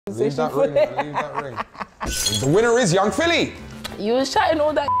Leave that ring, leave that ring. The winner is young Filly. You was chatting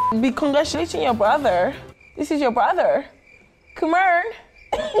all that. Be congratulating your brother. This is your brother. Come on.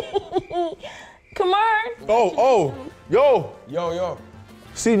 Come on. Oh, yo. Yo.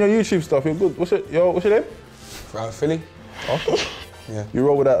 Seeing your YouTube stuff, you're good. What's your name? Filly. Okay. Yeah. You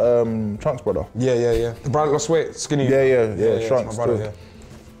roll with that Trunks brother? Yeah. The brother lost weight, skinny. Yeah. Trunks, my brother,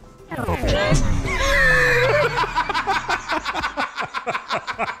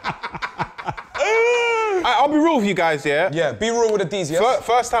 I'll be real with you guys, yeah? Yeah, be real with the D's, yes?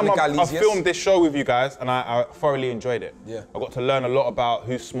 First time I filmed this show with you guys, and I thoroughly enjoyed it. Yeah. I got to learn a lot about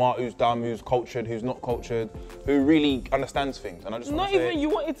who's smart, who's dumb, who's cultured, who's not cultured, who really understands things. And I just Not even you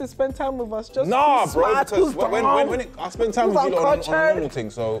wanted to spend time with us, just nah, who's bro, smart, because who's when I spend time with you on a normal thing,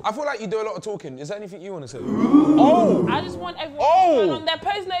 so... I feel like you do a lot of talking. Is there anything you want to say? Oh! I just want everyone to turn on their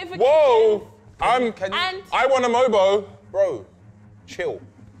post notifications. Whoa! I want a Mobo. Bro, chill.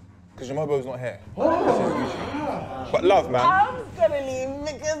 Because your Mobo's not here. But love, man. I'm gonna leave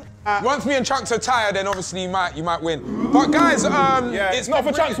because... Once me and Chunks are tired, then obviously you might win. But guys, it's not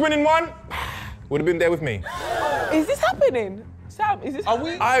for Chunks winning one. Would have been there with me. Is this happening? Sam, is this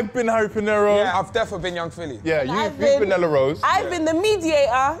happening? I've been Harry Pinero. Yeah, I've definitely been young Filly. Yeah, you've been Nella Rose. I've been the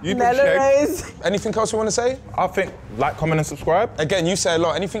mediator, You've Nella been Rose. Anything else you want to say? I think like, comment and subscribe. Again, you say a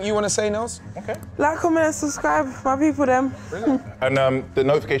lot. Anything you want to say, Nels? Okay. Like, comment and subscribe, my people them. Brilliant. And the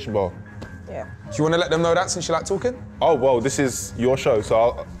notification bell. Yeah. Do you want to let them know that since you like talking? Oh, well, this is your show, so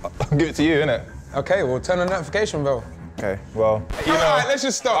I'll give it to you, innit? Okay, well, turn on the notification bell. Okay, well, you know. All right, let's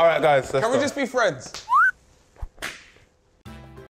just stop. All right, guys, Can we just be friends?